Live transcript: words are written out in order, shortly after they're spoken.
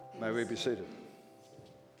May we be seated.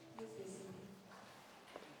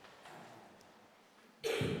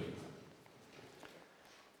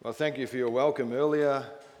 Well, thank you for your welcome earlier.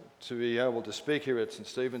 To be able to speak here at St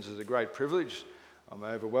Stephen's is a great privilege. I'm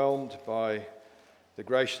overwhelmed by the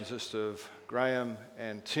graciousness of Graham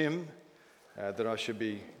and Tim that I should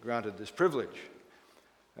be granted this privilege.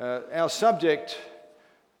 Our subject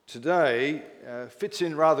today fits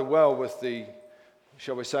in rather well with the,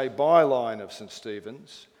 shall we say, byline of St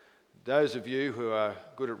Stephen's. Those of you who are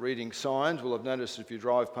good at reading signs will have noticed if you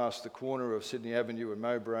drive past the corner of Sydney Avenue and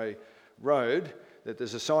Mowbray Road that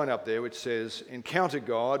there's a sign up there which says, "Encounter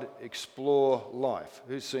God, explore life."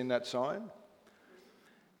 Who's seen that sign?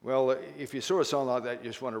 Well, if you saw a sign like that, you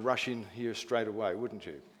just want to rush in here straight away, wouldn't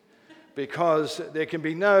you? Because there can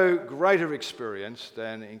be no greater experience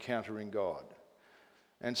than encountering God.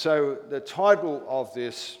 And so the title of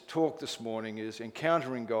this talk this morning is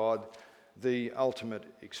Encountering God, the Ultimate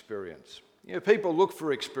Experience. You know, people look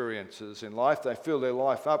for experiences in life. They fill their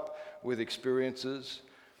life up with experiences.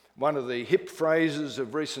 One of the hip phrases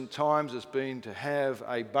of recent times has been to have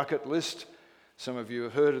a bucket list. Some of you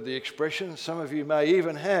have heard of the expression. Some of you may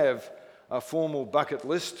even have a formal bucket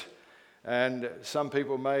list. And some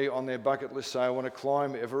people may on their bucket list say, "I want to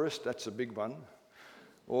climb Everest." That's a big one.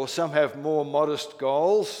 Or some have more modest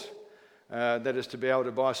goals. That is to be able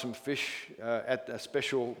to buy some fish at a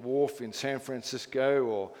special wharf in San Francisco,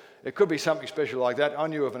 or it could be something special like that. I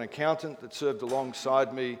knew of an accountant that served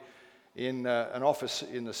alongside me in an office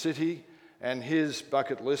in the city, and his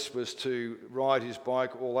bucket list was to ride his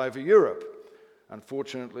bike all over Europe.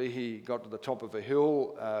 Unfortunately, he got to the top of a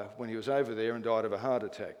hill when he was over there and died of a heart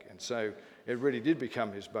attack, and so it really did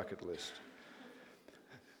become his bucket list.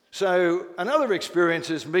 So another experience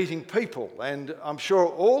is meeting people, and I'm sure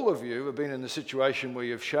all of you have been in the situation where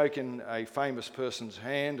you've shaken a famous person's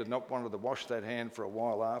hand and not wanted to wash that hand for a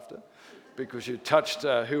while after because you touched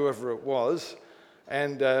whoever it was.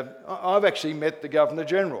 And I've actually met the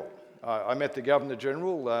Governor-General. I met the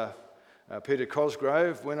Governor-General, Peter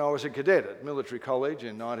Cosgrove, when I was a cadet at Military College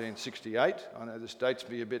in 1968. I know this dates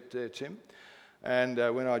me a bit there, Tim. And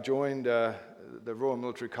when I joined the Royal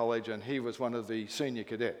Military College, and he was one of the senior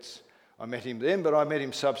cadets. I met him then, but I met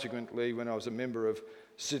him subsequently when I was a member of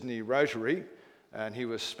Sydney Rotary, and he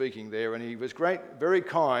was speaking there, and he was great, very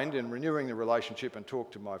kind in renewing the relationship and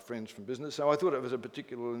talked to my friends from business. So I thought it was a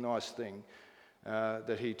particularly nice thing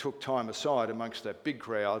that he took time aside amongst that big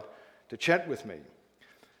crowd to chat with me.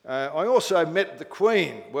 I also met the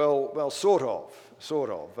Queen, well, sort of.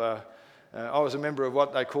 I was a member of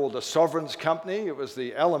what they called the Sovereign's Company. It was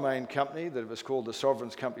the Alamein Company that was called the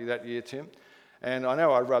Sovereign's Company that year, Tim. And I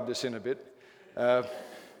know I rubbed this in a bit. But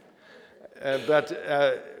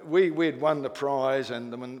we'd won the prize,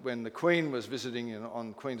 and when the Queen was visiting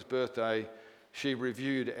on Queen's birthday, she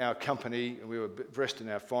reviewed our company, and we were dressed in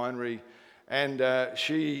our finery. And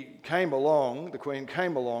she came along, the Queen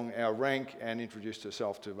came along our rank and introduced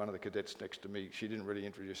herself to one of the cadets next to me. She didn't really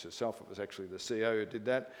introduce herself. It was actually the CO who did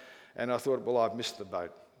that. And I thought, well, I've missed the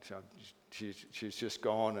boat. So she's just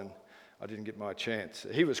gone, and I didn't get my chance.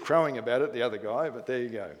 He was crowing about it, the other guy, but there you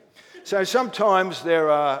go. So sometimes there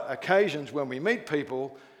are occasions when we meet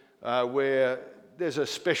people where there's a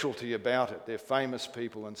specialty about it. They're famous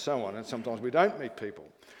people and so on, and sometimes we don't meet people.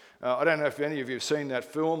 I don't know if any of you have seen that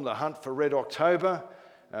film, The Hunt for Red October,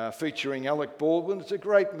 featuring Alec Baldwin. It's a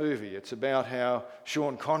great movie. It's about how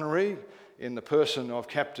Sean Connery, in the person of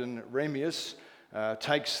Captain Remius,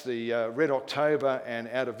 takes the Red October and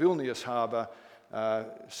out of Vilnius harbour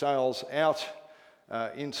sails out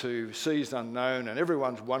into seas unknown, and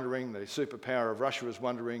everyone's wondering, the superpower of Russia is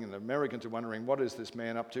wondering, and the Americans are wondering, what is this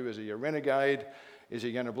man up to? Is he a renegade? Is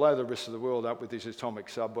he going to blow the rest of the world up with his atomic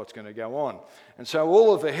sub? What's going to go on? And so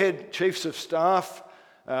all of the head chiefs of staff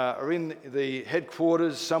are in the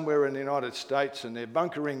headquarters somewhere in the United States, and they're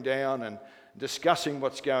bunkering down and discussing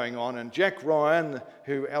what's going on. And Jack Ryan,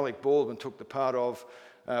 who Alec Baldwin took the part of,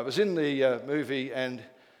 was in the movie,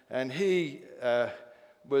 and he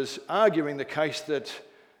was arguing the case that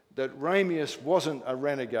Ramius wasn't a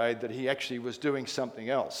renegade, that he actually was doing something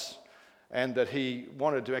else, and that he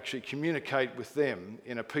wanted to actually communicate with them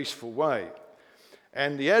in a peaceful way.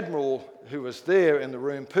 And the Admiral who was there in the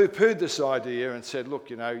room pooh-poohed this idea and said, "Look,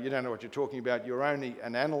 you don't know what you're talking about, you're only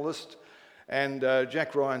an analyst." And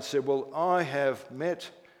Jack Ryan said, "Well, I have met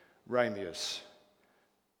Ramius,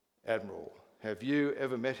 Admiral. Have you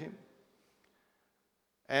ever met him?"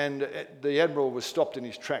 And the Admiral was stopped in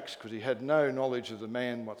his tracks because he had no knowledge of the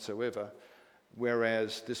man whatsoever,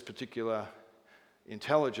 whereas this particular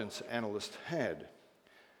intelligence analyst had.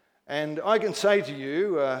 And I can say to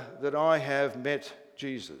you that I have met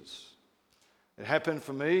Jesus. It happened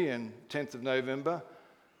for me on 10th of November,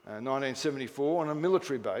 1974, on a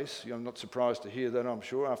military base. I'm not surprised to hear that, I'm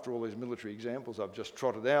sure, after all these military examples I've just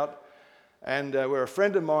trotted out. And where a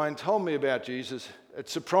friend of mine told me about Jesus. It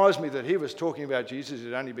surprised me that he was talking about Jesus.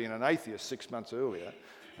 He'd only been an atheist 6 months earlier.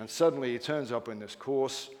 And suddenly he turns up in this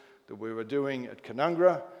course that we were doing at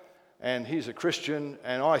Canungra, and he's a Christian,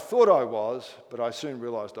 and I thought I was, but I soon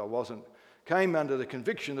realised I wasn't. Came under the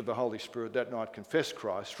conviction of the Holy Spirit that night, confessed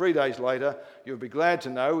Christ. 3 days later, you'll be glad to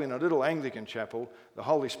know, in a little Anglican chapel, the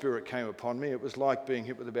Holy Spirit came upon me. It was like being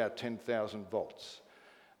hit with about 10,000 volts.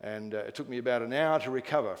 And it took me about an hour to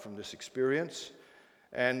recover from this experience.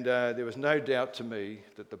 And there was no doubt to me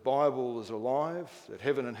that the Bible was alive, that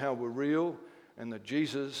heaven and hell were real, and that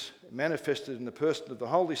Jesus, manifested in the person of the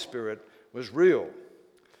Holy Spirit, was real.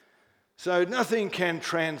 So nothing can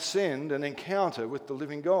transcend an encounter with the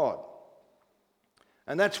living God.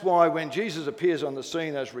 And that's why when Jesus appears on the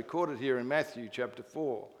scene, as recorded here in Matthew chapter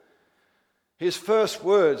 4, his first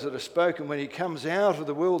words that are spoken when he comes out of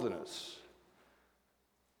the wilderness,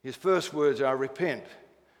 his first words are, "Repent,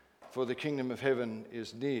 for the kingdom of heaven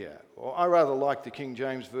is near." Or I rather like the King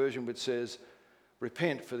James Version, which says,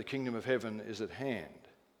 "Repent, for the kingdom of heaven is at hand."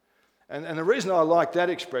 And the reason I like that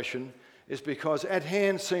expression is because at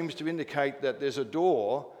hand seems to indicate that there's a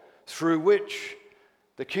door through which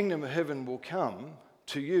the kingdom of heaven will come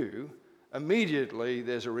to you. Immediately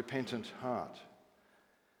there's a repentant heart.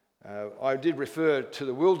 I did refer to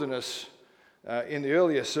the wilderness in the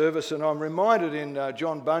earlier service, and I'm reminded in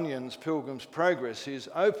John Bunyan's Pilgrim's Progress, his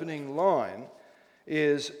opening line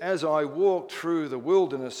is, "As I walked through the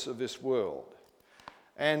wilderness of this world."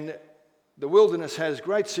 And the wilderness has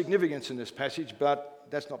great significance in this passage, but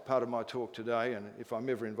that's not part of my talk today, and if I'm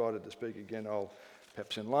ever invited to speak again, I'll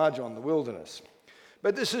perhaps enlarge on the wilderness.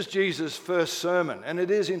 But this is Jesus' first sermon, and it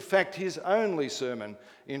is in fact his only sermon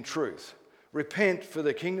in truth. Repent, for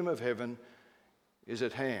the kingdom of heaven is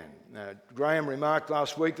at hand. Now, Graham remarked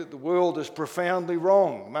last week that the world is profoundly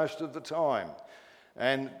wrong most of the time.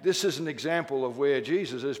 And this is an example of where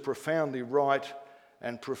Jesus is profoundly right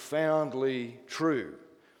and profoundly true.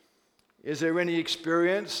 Is there any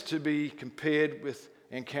experience to be compared with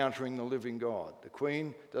encountering the living God? The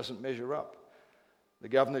Queen doesn't measure up. The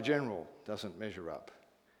Governor General doesn't measure up.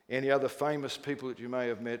 Any other famous people that you may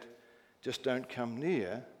have met just don't come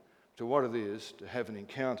near to what it is to have an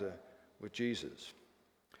encounter with Jesus.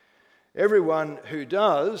 Everyone who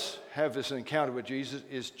does have this encounter with Jesus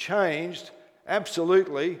is changed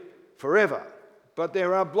absolutely forever. But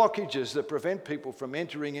there are blockages that prevent people from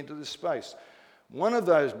entering into this space. One of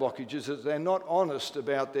those blockages is they're not honest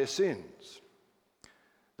about their sins.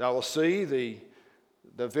 They will see the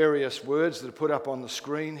various words that are put up on the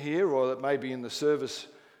screen here, or that may be in the service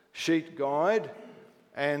sheet guide,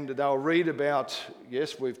 and they'll read about,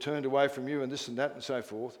 yes, we've turned away from you and this and that and so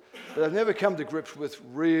forth, but they've never come to grips with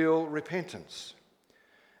real repentance.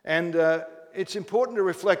 And it's important to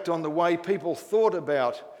reflect on the way people thought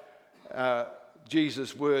about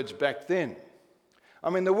Jesus' words back then.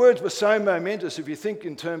 I mean, the words were so momentous. If you think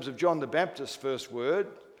in terms of John the Baptist's first word,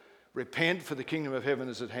 "Repent, for the kingdom of heaven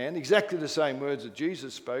is at hand," exactly the same words that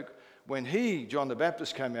Jesus spoke when he, John the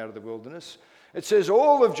Baptist, came out of the wilderness. It says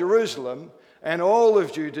all of Jerusalem and all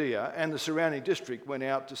of Judea and the surrounding district went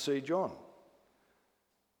out to see John.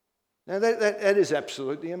 Now that is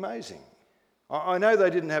absolutely amazing. I know they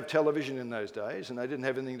didn't have television in those days and they didn't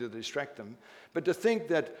have anything to distract them, but to think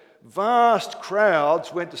that vast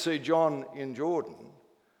crowds went to see John in Jordan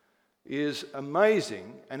is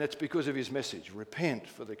amazing, and it's because of his message. Repent,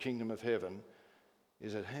 for the kingdom of heaven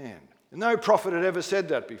is at hand. No prophet had ever said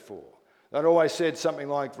that before. They'd always said something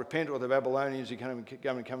like, "Repent, or the Babylonians are going to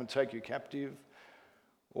come and take you captive,"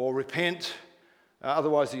 or "Repent,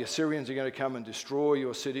 otherwise the Assyrians are going to come and destroy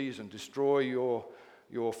your cities and destroy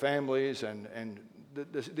your families." And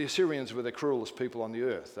the Assyrians were the cruelest people on the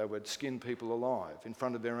earth. They would skin people alive in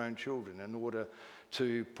front of their own children in order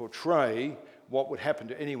to portray what would happen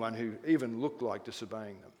to anyone who even looked like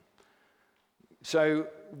disobeying them. So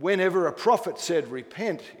whenever a prophet said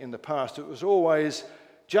repent in the past, it was always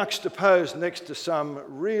juxtaposed next to some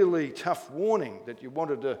really tough warning that you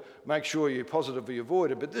wanted to make sure you positively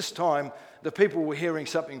avoided. But this time, the people were hearing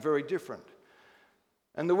something very different.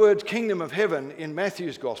 And the word kingdom of heaven in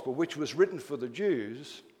Matthew's gospel, which was written for the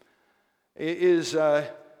Jews, is a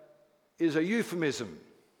euphemism.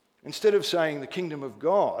 Instead of saying the kingdom of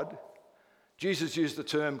God, Jesus used the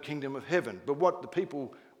term kingdom of heaven. But what the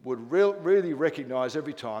people would really recognize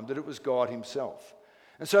every time, that it was God himself.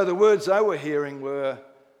 And so the words they were hearing were,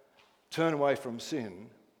 turn away from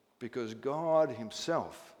sin because God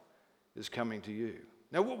himself is coming to you.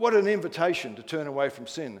 Now, what an invitation to turn away from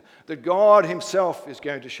sin, that God himself is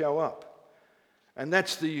going to show up. And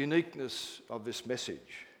that's the uniqueness of this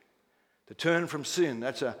message. To turn from sin,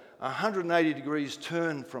 that's a 180 degrees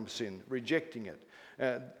turn from sin, rejecting it.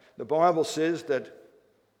 The Bible says that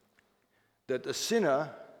the sinner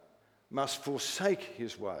must forsake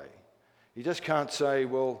his way. He just can't say,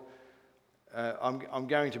 well, I'm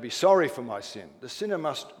going to be sorry for my sin. The sinner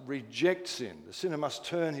must reject sin. The sinner must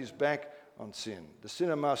turn his back on sin. The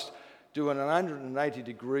sinner must do an 180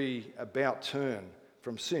 degree about turn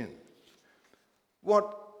from sin.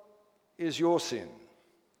 What is your sin,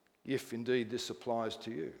 if indeed this applies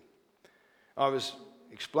to you? I was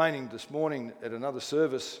explaining this morning at another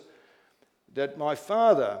service that my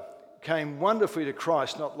father came wonderfully to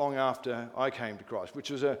Christ not long after I came to Christ, which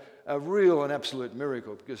was a real and absolute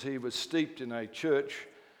miracle, because he was steeped in a church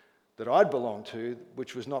that I'd belonged to,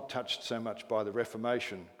 which was not touched so much by the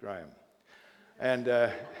Reformation, Graham. And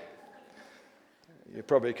you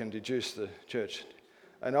probably can deduce the church.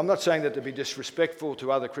 And I'm not saying that to be disrespectful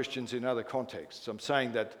to other Christians in other contexts. I'm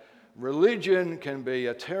saying that religion can be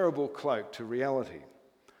a terrible cloak to reality.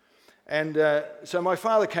 And so my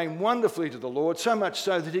father came wonderfully to the Lord, so much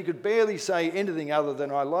so that he could barely say anything other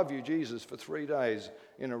than, "I love you, Jesus," for 3 days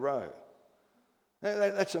in a row.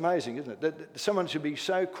 That's amazing, isn't it? That someone should be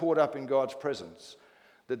so caught up in God's presence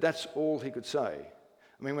that that's all he could say.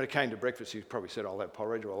 I mean, when it came to breakfast, he probably said, "I'll have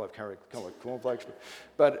porridge," or "I'll have cornflakes."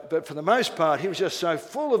 But for the most part, he was just so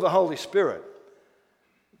full of the Holy Spirit.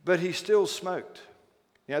 But he still smoked.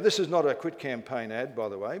 Now, this is not a quit campaign ad, by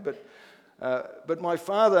the way, but my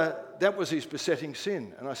father, that was his besetting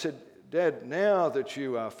sin. And I said, "Dad, now that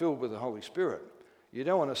you are filled with the Holy Spirit, you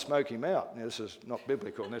don't want to smoke him out." Now, this is not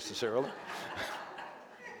biblical necessarily.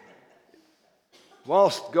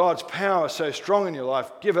 Whilst God's power is so strong in your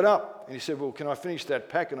life, give it up. And he said, "Well, can I finish that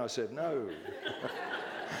pack?" And I said, "No."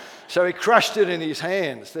 So he crushed it in his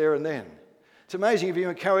hands there and then. It's amazing, if you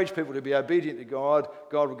encourage people to be obedient to God,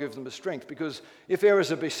 God will give them the strength. Because if there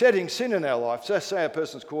is a besetting sin in our life, so say a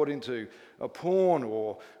person's caught into a porn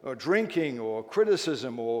or drinking or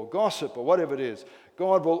criticism or gossip or whatever it is,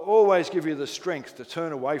 God will always give you the strength to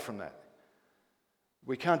turn away from that.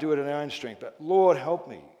 We can't do it in our own strength, but Lord, help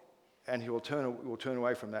me. And we'll turn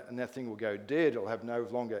away from that, and that thing will go dead. It'll have no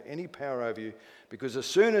longer any power over you, because as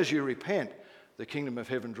soon as you repent, the kingdom of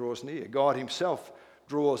heaven draws near. God himself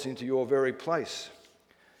draws into your very place.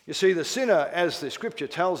 You see, the sinner, as the scripture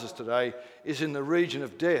tells us today, is in the region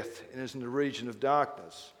of death and is in the region of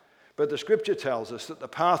darkness. But the scripture tells us that the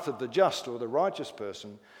path of the just or the righteous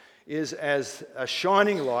person is as a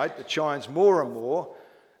shining light that shines more and more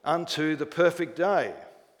unto the perfect day.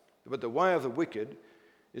 But the way of the wicked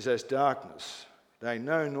is as darkness. They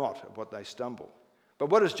know not of what they stumble. But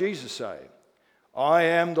what does Jesus say? "I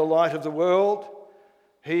am the light of the world.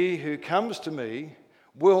 He who comes to me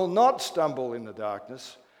will not stumble in the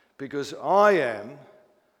darkness, because I am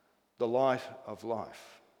the light of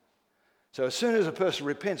life." So as soon as a person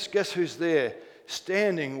repents, guess who's there,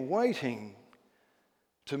 standing, waiting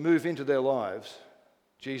to move into their lives?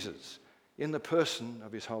 Jesus, in the person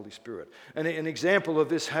of his Holy Spirit. And an example of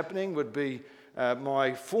this happening would be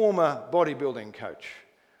my former bodybuilding coach.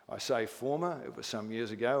 I say former, it was some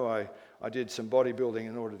years ago. I did some bodybuilding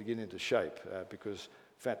in order to get into shape, because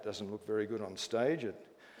fat doesn't look very good on stage.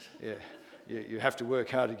 You have to work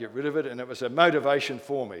hard to get rid of it, and it was a motivation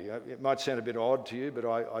for me. It might sound a bit odd to you, but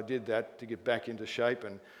I did that to get back into shape,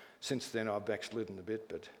 and since then I've backslidden a bit,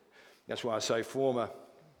 but that's why I say former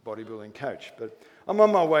bodybuilding coach. But I'm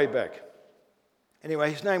on my way back.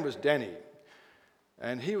 Anyway, his name was Danny,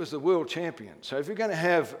 and he was the world champion. So if you're going to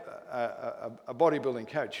have a bodybuilding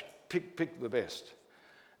coach, pick the best.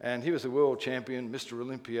 And he was the world champion, Mr.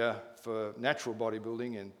 Olympia for natural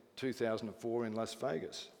bodybuilding in 2004 in Las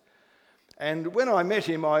Vegas. And when I met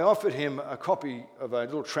him, I offered him a copy of a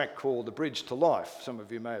little tract called The Bridge to Life. Some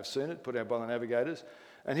of you may have seen it, put out by the Navigators.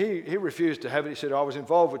 And he refused to have it. He said, "I was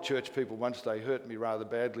involved with church people once. They hurt me rather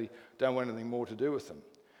badly. Don't want anything more to do with them."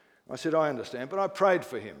 I said, "I understand," but I prayed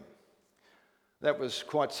for him. That was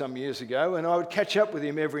quite some years ago, and I would catch up with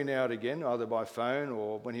him every now and again, either by phone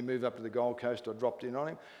or when he moved up to the Gold Coast, I dropped in on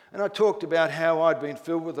him. And I talked about how I'd been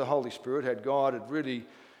filled with the Holy Spirit, how God had really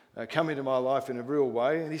come into my life in a real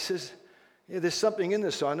way. And he says, "Yeah, there's something in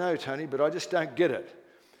this, I know, Tony, but I just don't get it."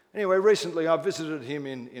 Anyway, recently I visited him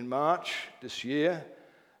in March this year,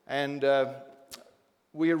 and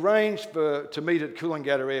we arranged to meet at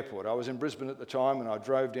Coolangatta Airport. I was in Brisbane at the time, and I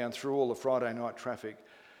drove down through all the Friday night traffic.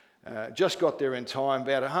 Just got there in time,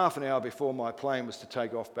 about a half an hour before my plane was to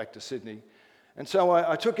take off back to Sydney. And so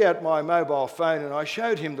I took out my mobile phone and I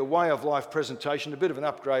showed him the Way of Life presentation, a bit of an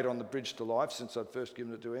upgrade on the Bridge to Life since I'd first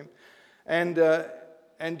given it to him.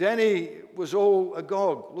 And Danny was all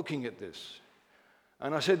agog looking at this.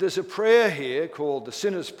 And I said, there's a prayer here called the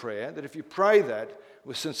Sinner's Prayer, that if you pray that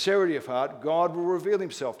with sincerity of heart, God will reveal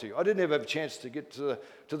himself to you. I didn't ever have a chance to get to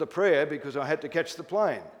the prayer because I had to catch the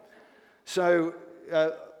plane. So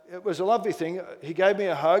it was a lovely thing. He gave me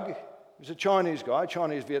a hug. He was a Chinese guy,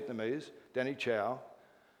 Chinese Vietnamese, Danny Chow.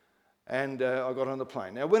 And I got on the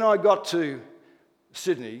plane. Now, when I got to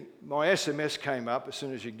Sydney, my SMS came up as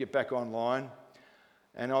soon as you get back online.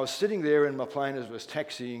 And I was sitting there in my plane as I was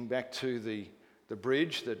taxiing back to the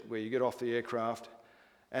bridge where you get off the aircraft.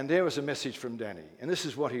 And there was a message from Danny. And this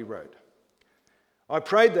is what he wrote. I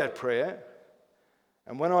prayed that prayer.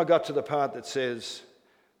 And when I got to the part that says,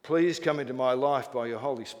 please come into my life by your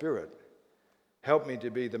Holy Spirit, help me to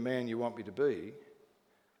be the man you want me to be,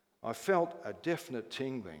 I felt a definite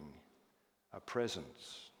tingling, a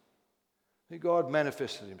presence. God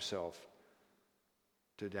manifested himself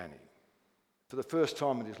to Danny. For the first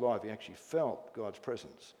time in his life, he actually felt God's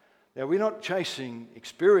presence. Now, we're not chasing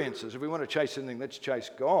experiences. If we want to chase anything, let's chase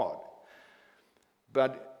God.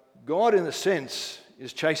 But God, in a sense,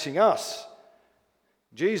 is chasing us.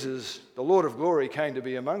 Jesus, the Lord of glory, came to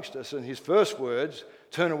be amongst us, and his first words,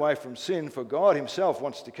 turn away from sin, for God himself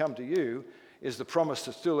wants to come to you, is the promise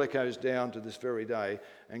that still echoes down to this very day,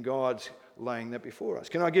 and God's laying that before us.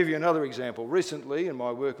 Can I give you another example? Recently, in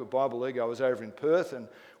my work with Bible League, I was over in Perth, and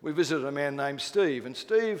we visited a man named Steve. And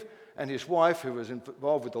Steve and his wife, who was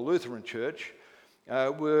involved with the Lutheran Church,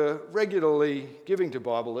 were regularly giving to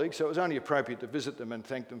Bible League, so it was only appropriate to visit them and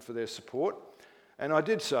thank them for their support. And I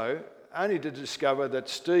did so, only to discover that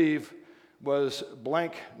Steve was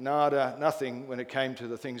blank, nada, nothing when it came to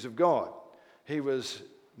the things of God. He was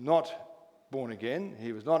not born again,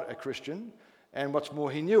 he was not a Christian, and what's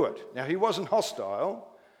more, he knew it. Now, he wasn't hostile,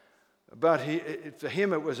 but for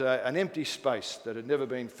him it was an empty space that had never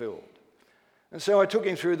been filled. And so I took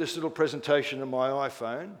him through this little presentation on my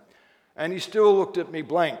iPhone, and he still looked at me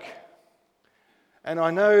blank. And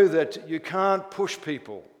I know that you can't push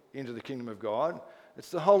people into the kingdom of God.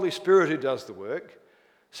 It's the Holy Spirit who does the work.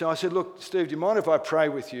 So I said, look, Steve, do you mind if I pray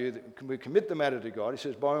with you? Can we commit the matter to God? He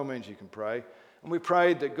says, by all means you can pray. And we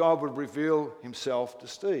prayed that God would reveal himself to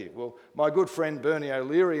Steve. Well, my good friend Bernie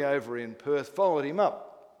O'Leary over in Perth followed him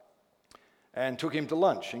up and took him to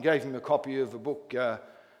lunch and gave him a copy of the book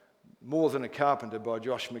More Than a Carpenter by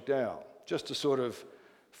Josh McDowell, just to sort of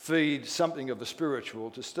feed something of the spiritual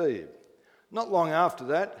to Steve. Not long after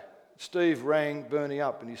that, Steve rang Bernie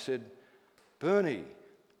up and he said, Bernie,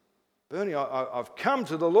 I've come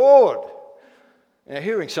to the Lord. Now,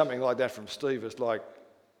 hearing something like that from Steve is like,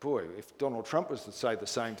 boy, if Donald Trump was to say the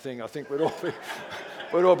same thing, I think we'd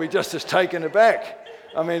all be just as taken aback.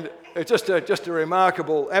 I mean, it's just a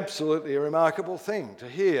remarkable, absolutely a remarkable thing to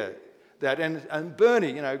hear that. And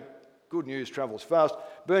Bernie, good news travels fast.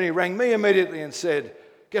 Bernie rang me immediately and said,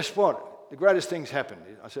 guess what? The greatest thing's happened.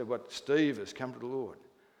 I said, what? Steve has come to the Lord.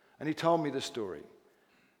 And he told me the story.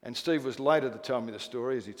 And Steve was later to tell me the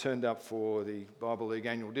story as he turned up for the Bible League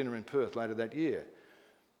annual dinner in Perth later that year.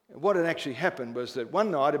 What had actually happened was that one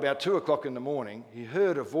night, about 2 o'clock in the morning, he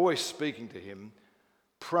heard a voice speaking to him,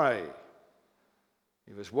 pray.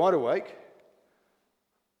 He was wide awake.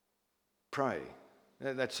 Pray.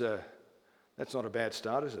 That's not a bad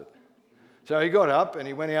start, is it? So he got up and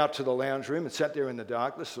he went out to the lounge room and sat there in the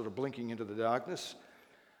darkness, sort of blinking into the darkness.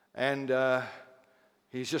 And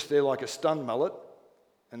he's just there like a stunned mullet.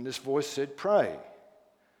 And this voice said, pray.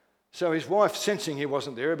 So his wife, sensing he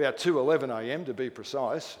wasn't there, about 2:11 a.m. to be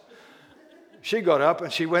precise, she got up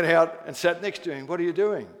and she went out and sat next to him. What are you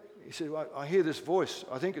doing? He said, well, I hear this voice.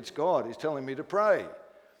 I think it's God. He's telling me to pray.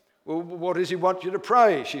 Well, what does he want you to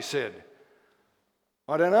pray? She said.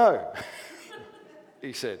 I don't know,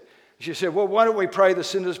 he said. She said, well, why don't we pray the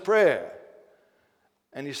sinner's prayer?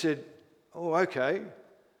 And he said, oh, okay.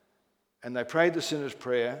 And they prayed the sinner's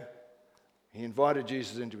prayer. He invited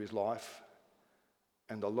Jesus into his life,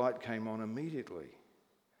 and the light came on immediately.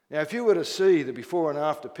 Now, if you were to see the before and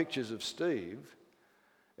after pictures of Steve,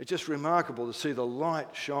 it's just remarkable to see the light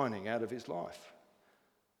shining out of his life.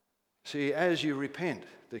 See, as you repent,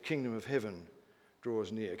 the kingdom of heaven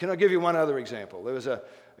draws near. Can I give you one other example? There was a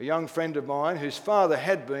young friend of mine whose father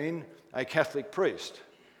had been a Catholic priest.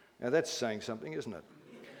 Now, that's saying something, isn't it?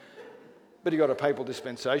 But he got a papal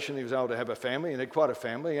dispensation. He was able to have a family, and had quite a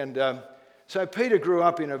family. And so Peter grew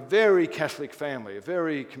up in a very Catholic family, a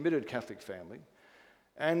very committed Catholic family.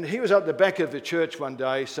 And he was up the back of the church one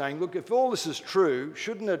day saying, look, if all this is true,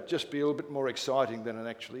 shouldn't it just be a little bit more exciting than it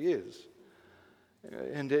actually is?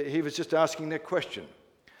 And he was just asking that question.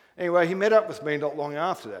 Anyway, he met up with me not long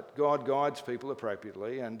after that. God guides people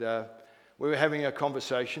appropriately, and we were having a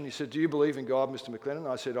conversation. He said, "Do you believe in God, Mr. McLennan?"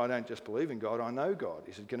 I said, "I don't just believe in God, I know God."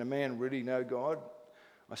 He said, "Can a man really know God?"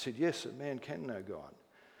 I said, "Yes, a man can know God."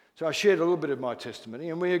 So I shared a little bit of my testimony,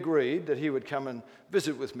 and we agreed that he would come and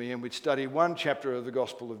visit with me, and we'd study one chapter of the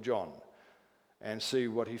Gospel of John and see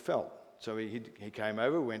what he felt. So he came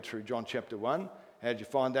over, went through John chapter 1. "How did you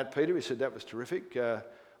find that, Peter?" He said, "That was terrific.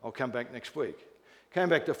 I'll come back next week." Came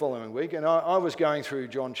back the following week, and I was going through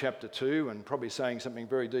John chapter 2 and probably saying something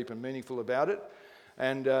very deep and meaningful about it.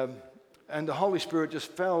 And the Holy Spirit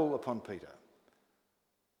just fell upon Peter.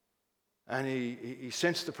 And he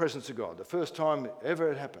sensed the presence of God. The first time ever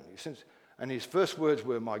it happened. And his first words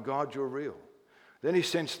were, "My God, you're real." Then he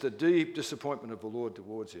sensed the deep disappointment of the Lord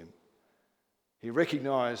towards him. He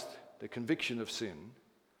recognized the conviction of sin.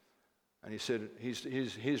 And he said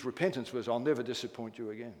his repentance was, "I'll never disappoint you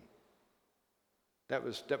again." That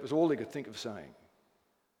was all he could think of saying.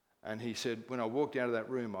 And he said, "When I walked out of that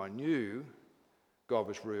room, I knew God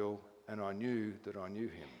was real, and I knew that I knew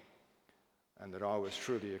him, and that I was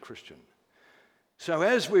truly a Christian." So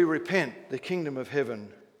as we repent, the kingdom of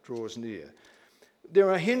heaven draws near. There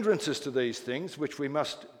are hindrances to these things which we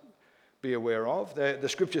must be aware of. The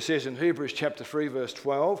scripture says in Hebrews chapter 3, verse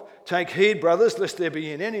 12, "Take heed, brothers, lest there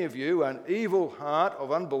be in any of you an evil heart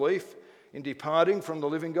of unbelief in departing from the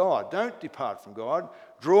living God." Don't depart from God.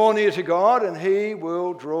 Draw near to God, and he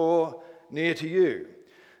will draw near to you.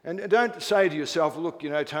 And don't say to yourself, "Look,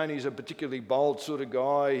 Tony's a particularly bold sort of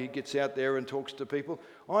guy. He gets out there and talks to people."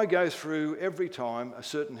 I go through every time a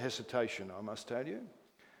certain hesitation, I must tell you.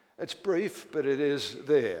 It's brief, but it is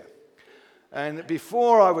there. And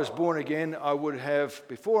before I was born again,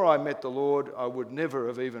 before I met the Lord, I would never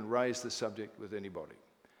have even raised the subject with anybody.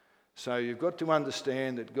 So you've got to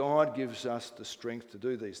understand that God gives us the strength to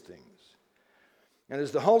do these things. And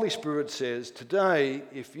as the Holy Spirit says, today,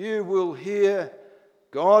 if you will hear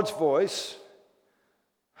God's voice,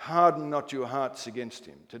 harden not your hearts against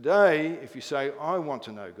him. Today, if you say, "I want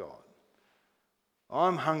to know God.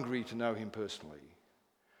 I'm hungry to know him personally."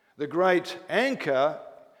 The great anchor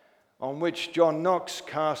on which John Knox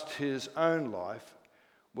cast his own life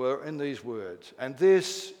were in these words, "And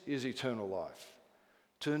this is eternal life,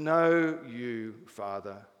 to know you,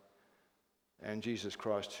 Father, and Jesus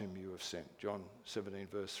Christ whom you have sent." John 17,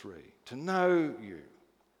 verse 3. To know you.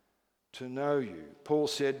 To know you. Paul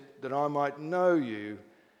said that I might know you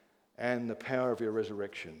and the power of your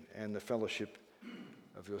resurrection and the fellowship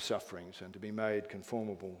of your sufferings, and to be made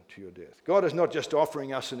conformable to your death. God is not just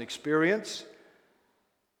offering us an experience.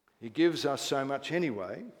 He gives us so much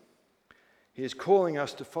anyway. He is calling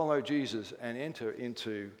us to follow Jesus and enter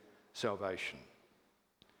into salvation.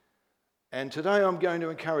 And today I'm going to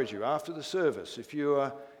encourage you, after the service, if you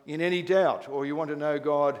are in any doubt or you want to know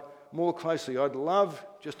God more closely, I'd love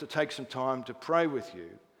just to take some time to pray with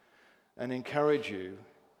you and encourage you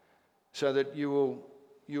so that you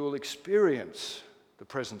will experience the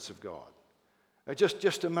presence of God. It's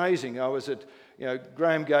just amazing. I was at,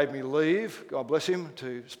 Graham gave me leave, God bless him,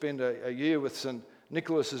 to spend a year with St.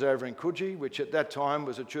 Nicholas's over in Coogee, which at that time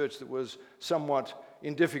was a church that was somewhat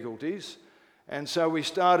in difficulties. And so we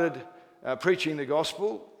started preaching the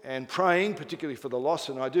gospel and praying, particularly for the lost.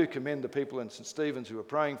 And I do commend the people in St. Stephen's who are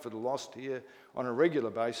praying for the lost here on a regular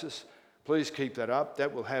basis. Please keep that up.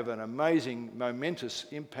 That will have an amazing, momentous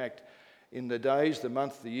impact in the days, the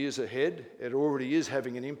month, the years ahead. It already is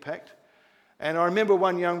having an impact. And I remember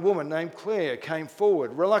one young woman named Claire came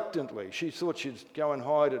forward reluctantly. She thought she'd go and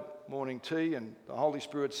hide at morning tea, and the Holy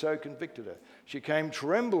Spirit so convicted her. She came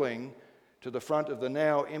trembling to the front of the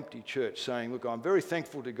now empty church saying, "Look, I'm very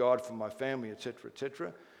thankful to God for my family, etc.,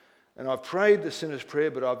 etc. And I've prayed the sinner's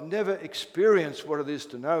prayer, but I've never experienced what it is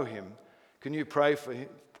to know him. Can you pray for him?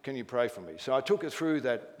 Can you pray for me?" So I took her through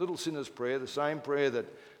that little sinner's prayer, the same prayer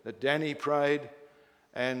that Danny prayed,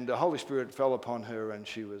 and the Holy Spirit fell upon her, and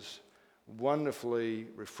she was wonderfully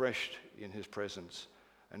refreshed in his presence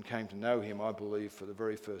and came to know him, I believe, for the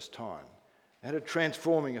very first time. It had a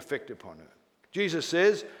transforming effect upon her. Jesus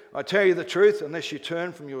says, "I tell you the truth, unless you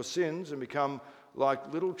turn from your sins and become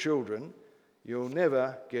like little children, you'll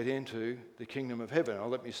never get into the kingdom of heaven." Or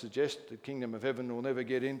let me suggest the kingdom of heaven will never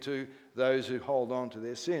get into those who hold on to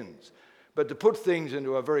their sins. But to put things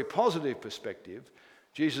into a very positive perspective,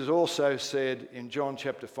 Jesus also said in John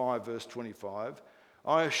chapter 5, verse 25,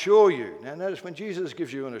 "I assure you," now notice when Jesus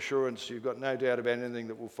gives you an assurance, you've got no doubt about anything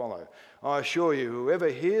that will follow. "I assure you, whoever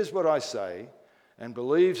hears what I say and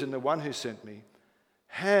believes in the one who sent me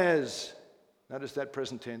has," notice that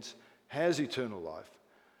present tense, "has eternal life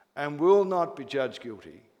and will not be judged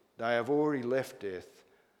guilty." They have already left death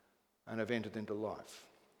and have entered into life.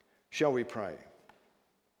 Shall we pray?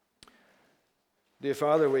 Dear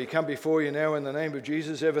Father, we come before you now in the name of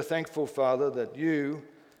Jesus, ever thankful, Father, that you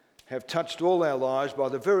have touched all our lives by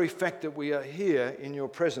the very fact that we are here in your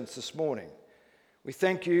presence this morning. We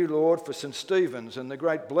thank you, Lord, for St. Stephen's and the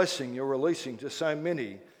great blessing you're releasing to so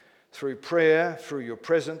many through prayer, through your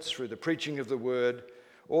presence, through the preaching of the word.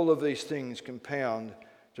 All of these things compound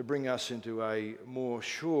to bring us into a more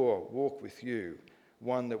sure walk with you,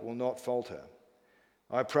 one that will not falter.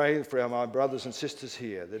 I pray for my brothers and sisters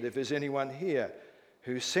here that if there's anyone here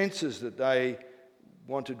who senses that they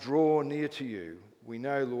want to draw near to you, we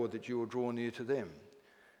know, Lord, that you will draw near to them.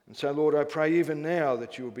 And so, Lord, I pray even now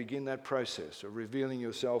that you will begin that process of revealing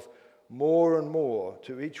yourself more and more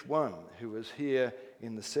to each one who is here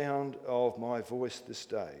in the sound of my voice this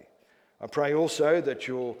day. I pray also that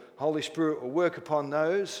your Holy Spirit will work upon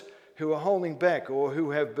those who are holding back or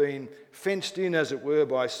who have been fenced in, as it were,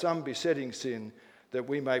 by some besetting sin, that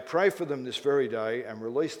we may pray for them this very day and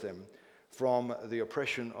release them from the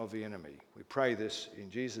oppression of the enemy. We pray this in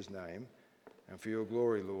Jesus' name and for your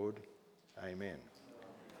glory, Lord. Amen.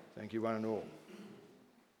 Thank you, one and all.